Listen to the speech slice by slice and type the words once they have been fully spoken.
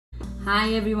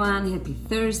Hi everyone, happy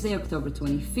Thursday, October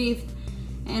 25th.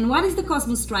 And what is the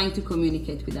cosmos trying to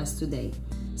communicate with us today?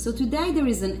 So today there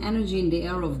is an energy in the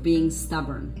air of being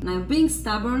stubborn. Now being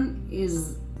stubborn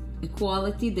is a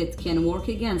quality that can work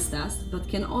against us, but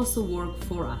can also work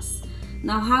for us.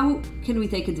 Now how can we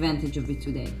take advantage of it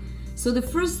today? So the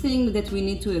first thing that we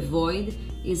need to avoid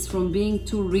is from being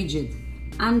too rigid,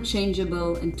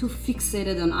 unchangeable, and too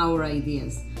fixated on our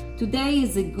ideas. Today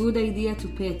is a good idea to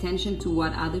pay attention to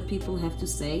what other people have to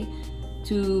say,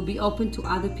 to be open to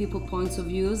other people's points of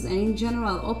views, and in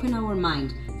general open our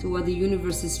mind to what the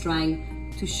universe is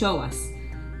trying to show us.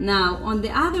 Now on the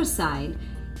other side,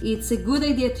 it's a good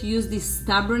idea to use this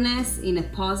stubbornness in a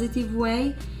positive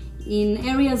way in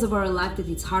areas of our life that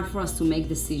it's hard for us to make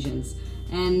decisions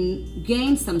and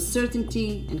gain some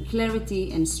certainty and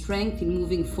clarity and strength in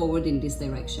moving forward in this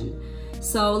direction.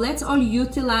 So let's all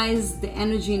utilize the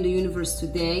energy in the universe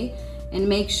today and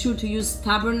make sure to use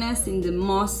stubbornness in the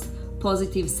most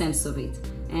positive sense of it.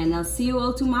 And I'll see you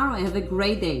all tomorrow. Have a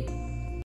great day.